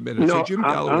for just a minute. No, So, Jim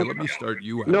Galloway, let me start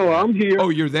you out. No, I'm here. Oh,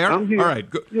 you're there? I'm here. All right.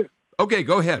 Yeah. Okay,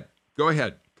 go ahead. Go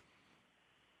ahead.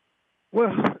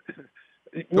 Well,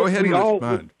 Go ahead and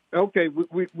respond. Okay,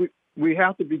 we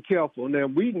have to be careful. Now,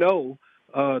 we know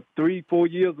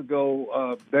 3-4 years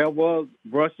ago there was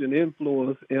Russian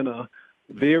influence in a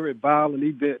very violent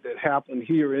event that happened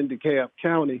here in DeKalb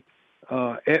County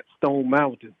at Stone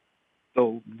Mountain.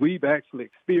 So we've actually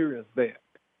experienced that.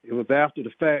 It was after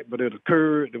the fact, but it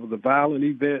occurred. It was a violent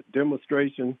event,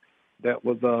 demonstration that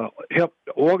was helped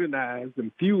organized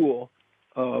and fueled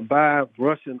by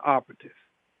Russian operatives.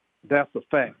 That's a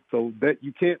fact. So that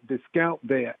you can't discount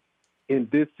that in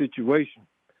this situation.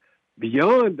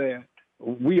 Beyond that,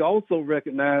 we also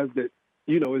recognize that,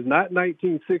 it's not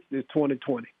 1960, it's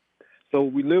 2020. So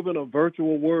we live in a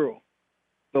virtual world.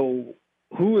 So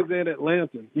who is in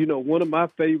Atlanta? One of my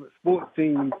favorite sports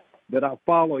teams that I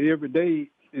follow every day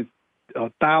is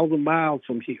 1,000 miles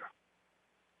from here.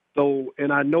 So,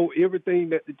 and I know everything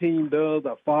that the team does.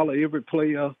 I follow every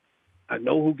player. I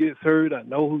know who gets hurt. I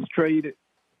know who's traded.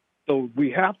 So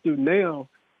we have to now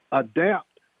adapt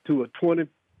to a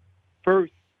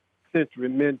 21st century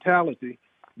mentality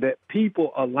that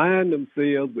people align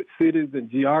themselves with cities and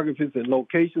geographies and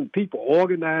locations. People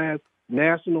organize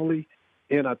nationally.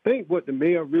 And I think what the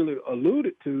mayor really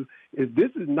alluded to is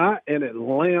this is not an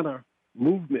Atlanta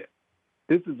movement.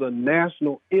 This is a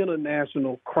national,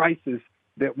 international crisis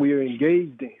that we're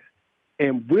engaged in.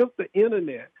 And with the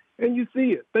internet, and you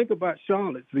see it, think about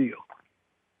Charlottesville.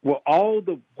 Were all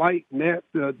the white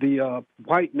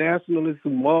nationalists who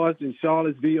marched in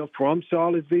Charlottesville from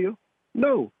Charlottesville?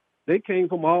 No, they came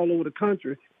from all over the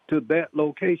country to that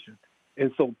location.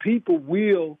 And so people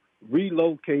will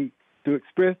relocate to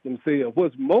express themselves.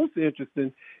 What's most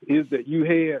interesting is that you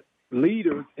had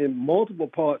leaders in multiple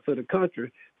parts of the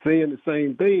country saying the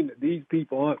same thing, that these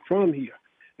people aren't from here.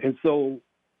 And so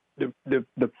the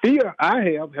fear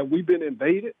I have we been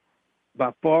invaded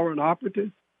by foreign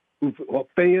operatives who are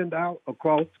fanned out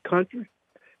across the country?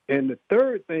 And the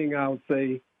third thing I would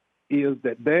say is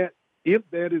that if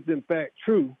that is in fact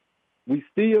true, we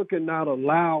still cannot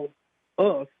allow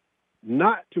us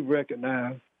not to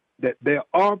recognize that there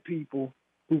are people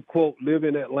who, quote, live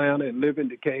in Atlanta and live in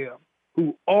DeKalb,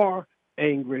 who are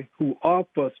angry, who are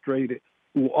frustrated,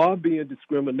 who are being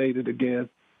discriminated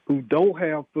against, who don't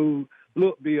have food.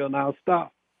 Look, Bill, and I'll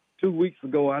stop. 2 weeks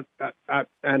ago, I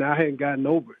hadn't gotten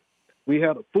over it. We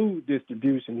had a food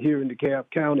distribution here in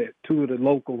DeKalb County at 2 of the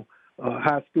local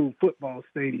high school football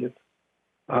stadiums.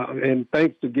 And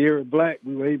thanks to Gary Black,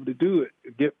 we were able to do it,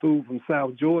 get food from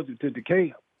South Georgia to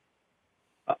DeKalb.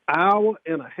 An hour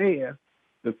and a half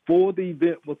before the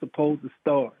event was supposed to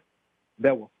start,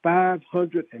 there were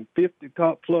 550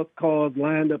 plus cars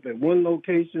lined up at one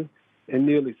location and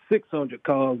nearly 600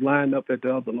 cars lined up at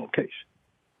the other location.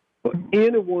 For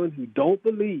anyone who don't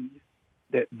believe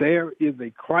that there is a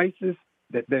crisis,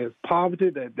 that there's poverty,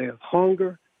 that there's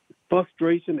hunger,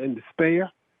 frustration, and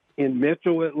despair in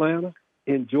metro Atlanta,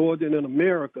 in Georgia, and in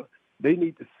America, they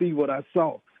need to see what I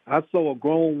saw. I saw a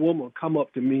grown woman come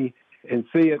up to me and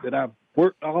said that I've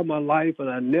worked all my life and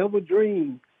I never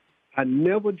dreamed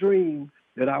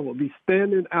that I would be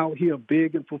standing out here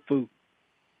begging for food.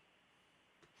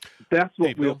 That's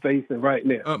what we're facing right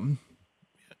now.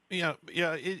 Yeah.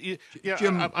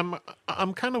 Jim,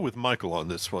 I'm kind of with Michael on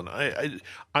this one. I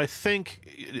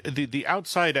think the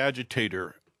outside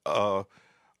agitator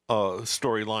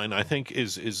storyline, I think,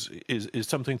 is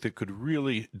something that could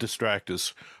really distract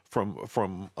us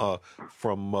from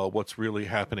what's really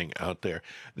happening out there.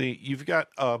 You've got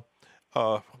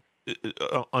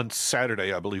on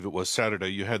Saturday, I believe it was Saturday,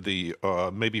 you had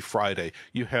maybe Friday,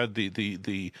 you had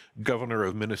the governor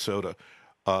of Minnesota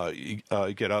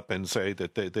get up and say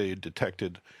that they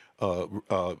detected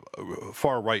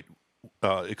far right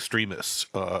extremists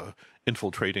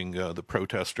infiltrating the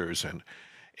protesters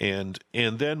and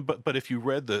then but if you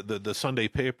read the Sunday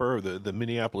paper, the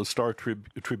Minneapolis Star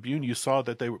Tribune, you saw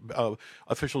that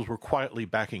officials were quietly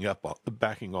backing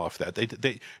off that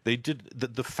they did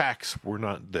the facts were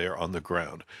not there on the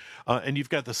ground, and you've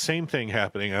got the same thing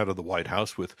happening out of the White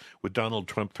House with Donald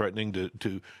Trump threatening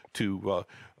to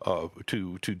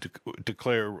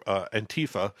declare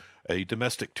Antifa a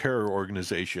domestic terror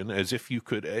organization, as if you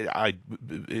could,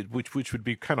 which would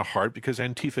be kind of hard because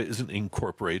Antifa isn't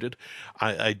incorporated.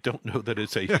 I don't know that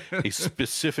it's a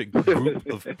specific group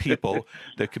of people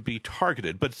that could be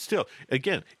targeted, but still,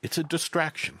 again, it's a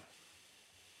distraction.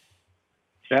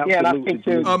 Absolutely. Yeah, and I think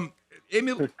too.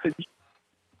 Emil,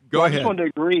 go I ahead. just wanted to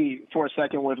agree for a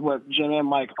second with what Jim and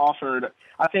Mike offered.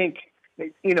 I think,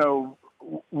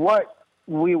 what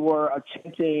we were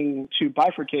attempting to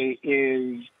bifurcate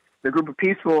is the group of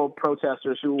peaceful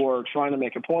protesters who were trying to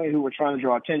make a point, who were trying to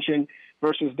draw attention,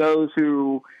 versus those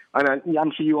who, and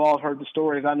I'm sure you all heard the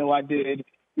stories, I know I did,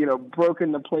 broke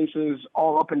into places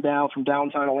all up and down from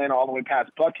downtown Atlanta all the way past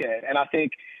Buckhead. And I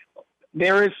think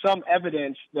there is some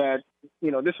evidence that,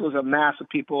 this was a mass of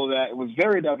people that was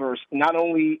very diverse, not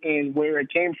only in where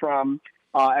it came from,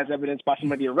 as evidenced by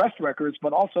some of the arrest records,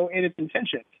 but also in its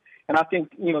intentions. And I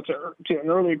think, to an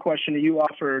earlier question that you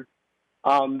offered,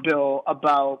 Bill,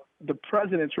 about the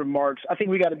president's remarks, I think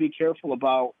we got to be careful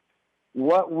about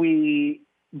what we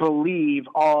believe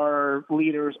our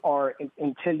leaders are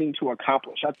intending to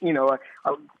accomplish.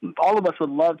 All of us would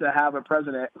love to have a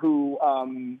president who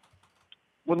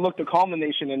would look to calm the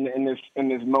nation in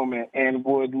this moment and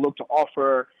would look to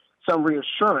offer some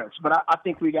reassurance. But I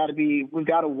think we've got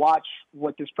to watch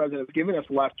what this president has given us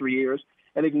the last 3 years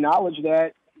and acknowledge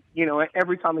that,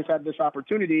 every time he's had this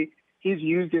opportunity, he's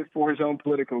used it for his own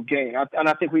political gain. And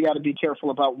I think we got to be careful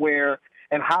about where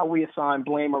and how we assign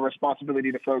blame or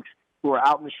responsibility to folks who are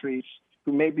out in the streets,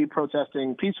 who may be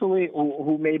protesting peacefully, or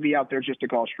who may be out there just to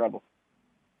cause trouble.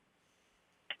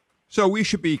 So we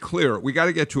should be clear. We got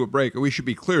to get to a break. We should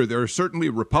be clear. There are certainly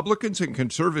Republicans and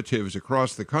conservatives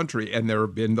across the country, and there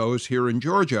have been those here in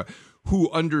Georgia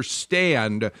who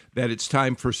understand that it's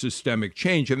time for systemic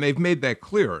change, and they've made that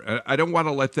clear. I don't want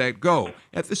to let that go.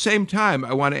 At the same time,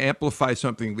 I want to amplify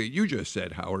something that you just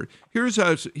said, Howard. Here's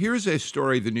a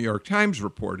story the New York Times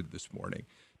reported this morning.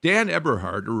 Dan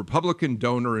Eberhard, a Republican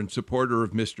donor and supporter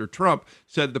of Mr. Trump,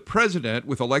 said the president,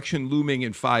 with election looming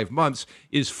in 5 months,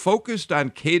 is focused on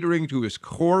catering to his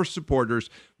core supporters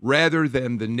rather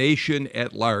than the nation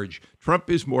at large. Trump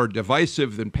is more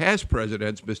divisive than past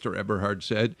presidents, Mr. Eberhard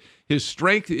said. His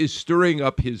strength is stirring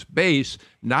up his base,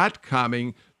 not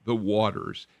calming the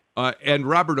waters. And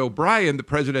Robert O'Brien, the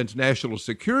president's national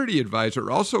security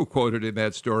advisor, also quoted in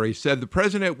that story, said the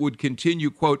president would continue,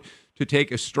 quote, to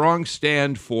take a strong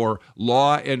stand for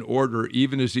law and order,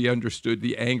 even as he understood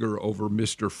the anger over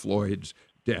Mr. Floyd's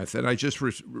death. And I just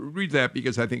read that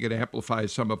because I think it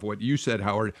amplifies some of what you said,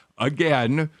 Howard.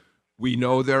 Again, we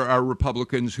know there are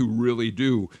Republicans who really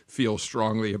do feel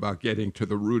strongly about getting to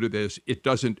the root of this. It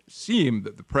doesn't seem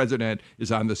that the president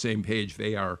is on the same page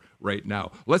they are right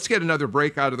now. Let's get another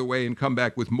break out of the way and come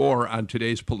back with more on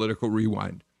today's Political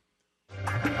Rewind.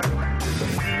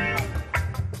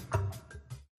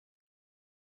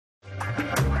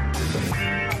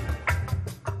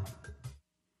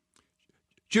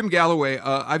 Jim Galloway,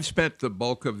 I've spent the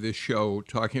bulk of this show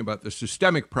talking about the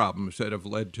systemic problems that have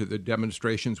led to the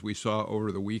demonstrations we saw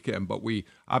over the weekend, but we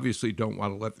obviously don't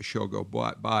want to let the show go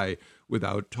by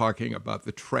without talking about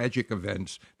the tragic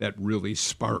events that really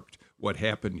sparked what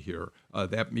happened here.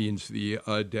 That means the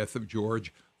death of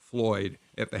George Floyd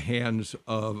at the hands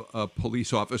of a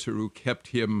police officer who kept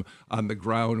him on the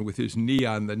ground with his knee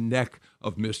on the neck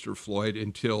of Mr. Floyd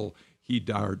until he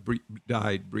died.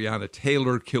 Breonna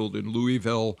Taylor, killed in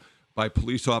Louisville by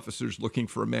police officers looking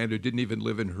for a man who didn't even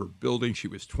live in her building. She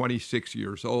was 26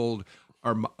 years old.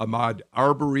 Ahmaud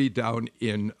Arbery down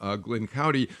in Glynn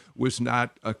County was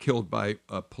not killed by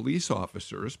police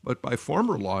officers, but by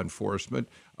former law enforcement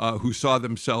who saw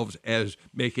themselves as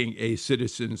making a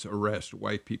citizen's arrest,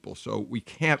 white people. So we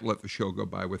can't let the show go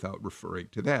by without referring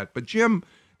to that. But Jim,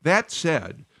 that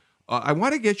said, I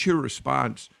want to get your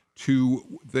response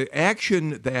to the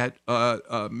action that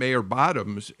Mayor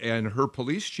Bottoms and her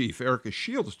police chief, Erica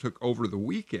Shields, took over the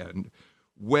weekend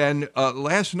when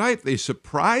last night they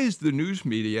surprised the news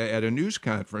media at a news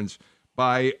conference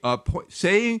by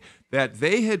saying that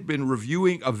they had been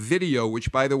reviewing a video,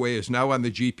 which, by the way, is now on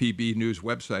the GPB News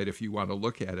website if you want to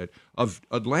look at it, of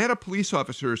Atlanta police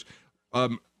officers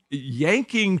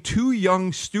yanking two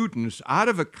young students out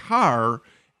of a car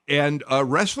and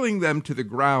wrestling them to the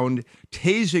ground,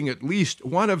 tasing at least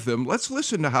one of them. Let's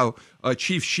listen to how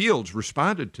Chief Shields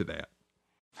responded to that.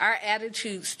 Our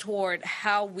attitudes toward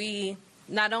how we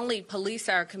not only police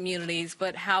our communities,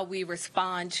 but how we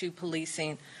respond to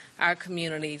policing our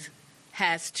communities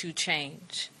has to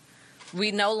change.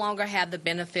 We no longer have the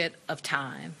benefit of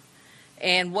time.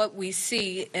 And what we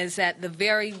see is that the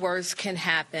very worst can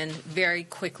happen very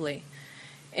quickly.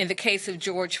 In the case of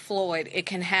George Floyd, it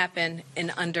can happen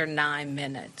in under 9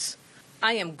 minutes.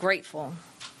 I am grateful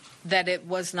that it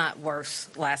was not worse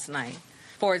last night.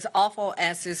 For as awful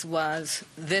as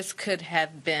this could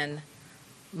have been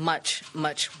much,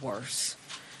 much worse.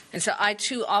 And so I,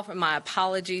 too, offer my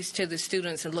apologies to the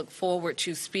students and look forward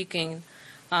to speaking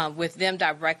with them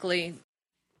directly.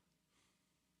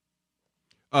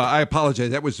 I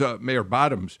apologize. That was Mayor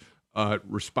Bottoms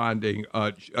responding.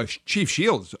 Chief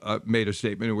Shields made a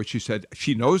statement in which she said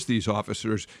she knows these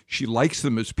officers, she likes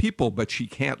them as people, but she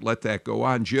can't let that go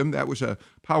on. Jim, that was a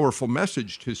powerful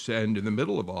message to send in the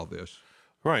middle of all this.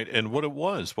 Right, and what it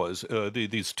was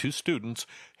these two students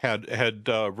had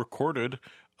recorded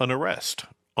an arrest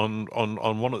on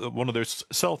one of their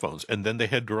cell phones, and then they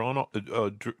had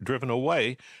driven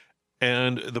away,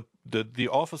 and the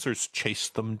officers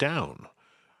chased them down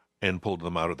and pulled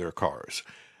them out of their cars.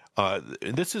 We've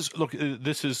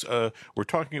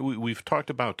talked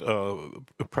about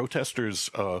protesters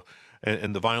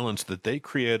and the violence that they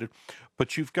created,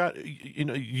 but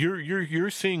you're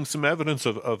seeing some evidence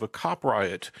of a cop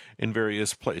riot in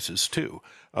various places too.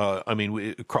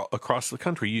 Across the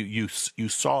country, you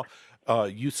saw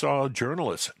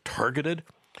journalists targeted,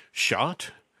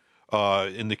 shot.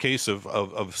 In the case of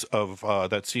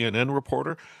that CNN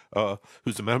reporter,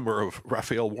 who's a member of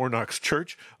Raphael Warnock's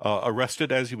church,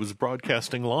 arrested as he was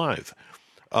broadcasting live.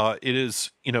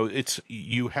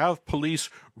 You have police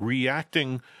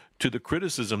reacting to the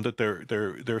criticism that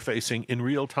they're facing in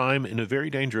real time in a very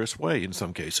dangerous way in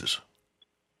some cases.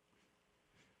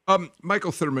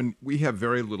 Michael Thurmond, we have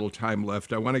very little time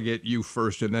left. I want to get you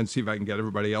first and then see if I can get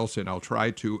everybody else in. I'll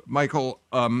try to. Michael,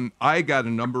 I got a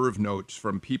number of notes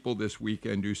from people this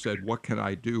weekend who said, what can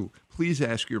I do? Please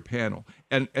ask your panel.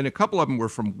 And a couple of them were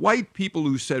from white people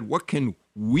who said, what can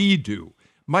we do?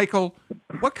 Michael,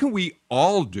 what can we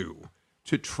all do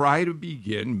to try to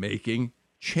begin making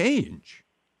change?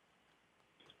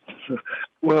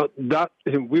 Well,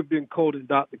 we've been quoting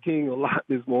Dr. King a lot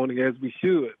this morning, as we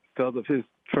should, because of his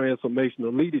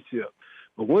transformational leadership.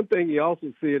 But one thing he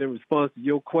also said in response to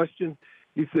your question,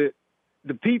 he said,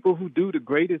 the people who do the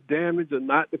greatest damage are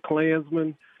not the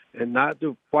Klansmen and not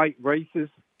the white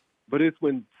racists, but it's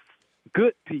when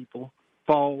good people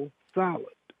fall silent.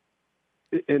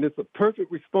 And it's a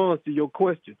perfect response to your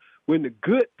question. When the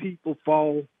good people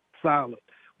fall silent,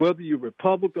 whether you're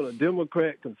Republican or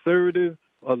Democrat, conservative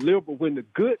or liberal, when the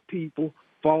good people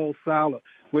fall silent,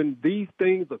 when these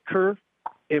things occur,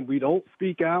 and we don't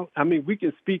speak out. I mean, we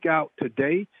can speak out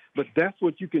today, but that's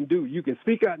what you can do. You can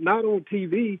speak out not on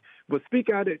TV, but speak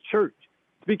out at church.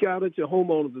 Speak out at your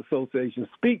homeowners association.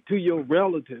 Speak to your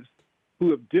relatives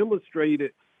who have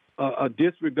demonstrated a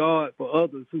disregard for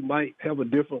others who might have a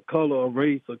different color or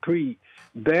race or creed.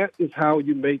 That is how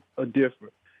you make a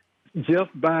difference.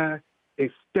 Just by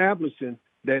establishing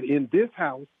that in this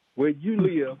house, where you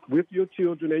live with your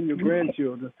children and your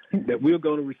grandchildren, that we're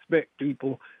going to respect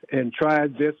people and try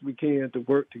as best we can to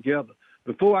work together.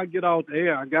 Before I get off the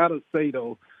air, I got to say,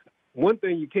 though, one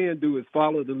thing you can do is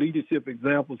follow the leadership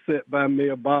example set by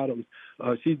Mayor Bottoms.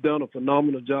 She's done a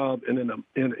phenomenal job in a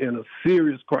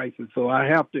serious crisis, so I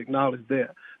have to acknowledge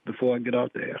that before I get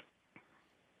off the air.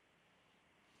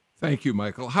 Thank you,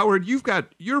 Michael. Howard, you've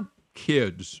got your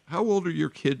kids. How old are your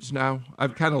kids now?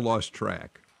 I've kind of lost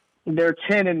track. They're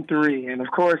 10 and 3, and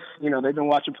of course, they've been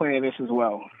watching plenty of this as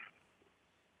well.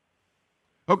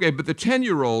 Okay, but the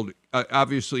 10-year-old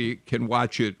obviously can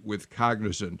watch it with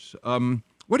cognizance.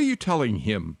 What are you telling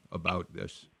him about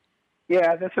this?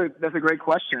 Yeah, that's a great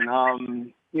question.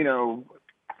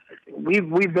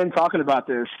 We've been talking about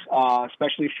this,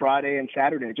 especially Friday and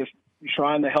Saturday, just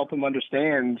trying to help him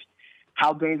understand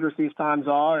how dangerous these times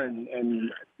are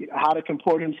and how to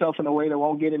comport himself in a way that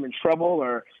won't get him in trouble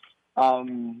or. As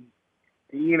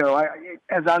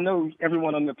I know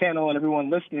everyone on the panel and everyone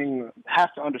listening has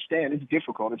to understand, it's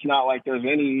difficult. It's not like there's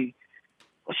any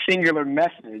singular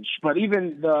message. But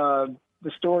even the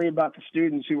story about the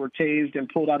students who were tased and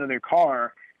pulled out of their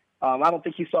car, I don't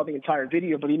think he saw the entire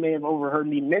video, but he may have overheard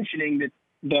me mentioning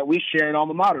that we share an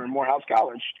alma mater in Morehouse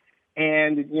College.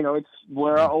 And, it's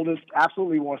where our oldest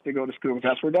absolutely wants to go to school.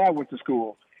 That's where Dad went to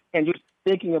school. And just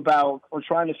thinking about or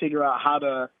trying to figure out how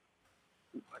to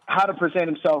present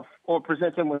himself or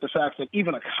present him with the fact that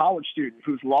even a college student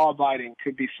who's law-abiding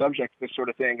could be subject to this sort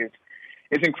of thing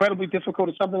is incredibly difficult.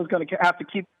 It's something that's going to have to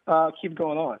keep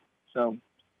going on. So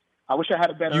I wish I had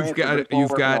a better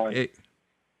answer.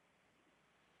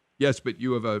 Yes, but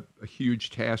you have a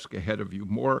huge task ahead of you,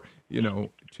 more,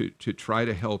 to try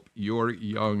to help your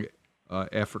young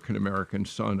African-American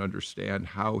son understand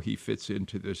how he fits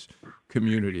into this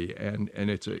community. And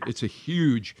it's a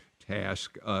huge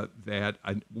task that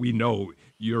we know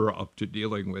you're up to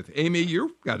dealing with. Amy,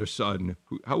 you've got a son.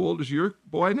 How old is your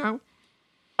boy now?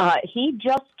 He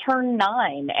just turned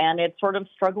 9, and it's sort of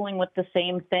struggling with the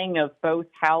same thing of both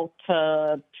how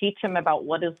to teach him about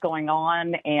what is going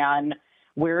on and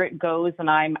where it goes. And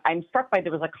I'm struck by,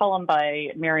 there was a column by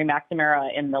Mary McNamara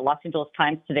in the Los Angeles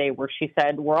Times today where she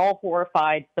said, we're all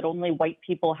horrified, but only white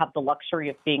people have the luxury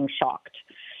of being shocked.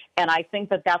 And I think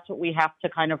that that's what we have to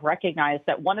kind of recognize,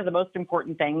 that one of the most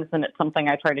important things, and it's something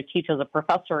I try to teach as a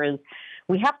professor, is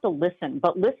we have to listen.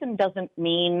 But listen doesn't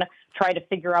mean try to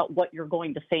figure out what you're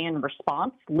going to say in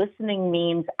response. Listening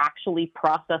means actually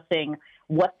processing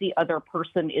what the other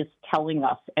person is telling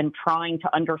us and trying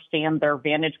to understand their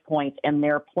vantage point and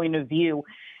their point of view.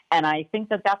 And I think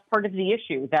that that's part of the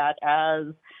issue, that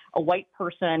as a white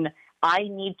person, I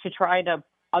need to try to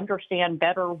understand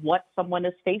better what someone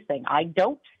is facing. I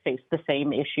don't face the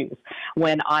same issues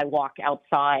when I walk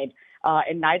outside,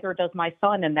 and neither does my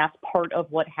son, and that's part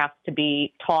of what has to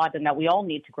be taught and that we all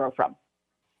need to grow from.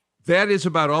 That is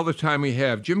about all the time we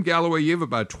have. Jim Galloway, you have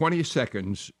about 20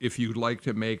 seconds if you'd like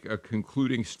to make a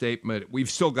concluding statement. We've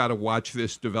still got to watch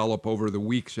this develop over the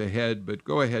weeks ahead, but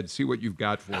go ahead, see what you've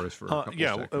got for us for a couple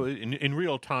seconds. In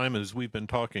real time, as we've been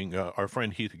talking, our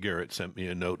friend Heath Garrett sent me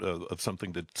a note of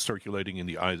something that's circulating in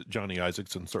the Johnny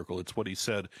Isaacson circle. It's what he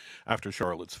said after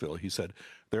Charlottesville. He said,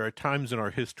 "There are times in our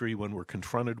history when we're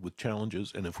confronted with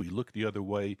challenges, and if we look the other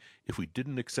way, if we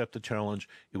didn't accept the challenge,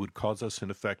 it would cause us, in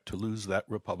effect, to lose that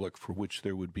republic for which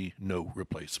there would be no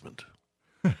replacement."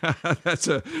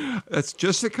 That's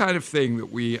just the kind of thing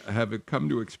that we have come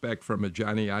to expect from a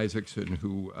Johnny Isaacson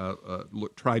who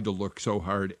tried to look so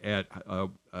hard at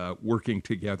working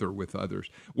together with others.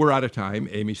 We're out of time.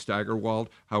 Amy Steigerwalt,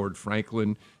 Howard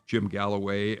Franklin, Jim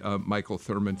Galloway, Michael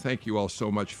Thurmond, thank you all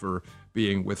so much for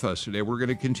being with us today. We're going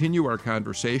to continue our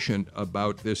conversation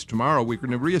about this tomorrow. We're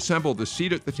going to reassemble the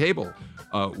seat at the table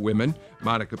women.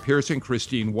 Monica Pearson,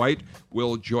 Christine White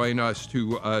will join us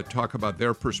to talk about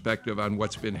their perspective on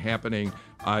what's been happening.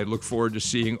 I look forward to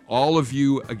seeing all of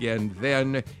you again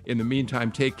then. In the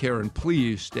meantime, take care and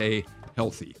please stay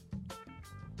healthy.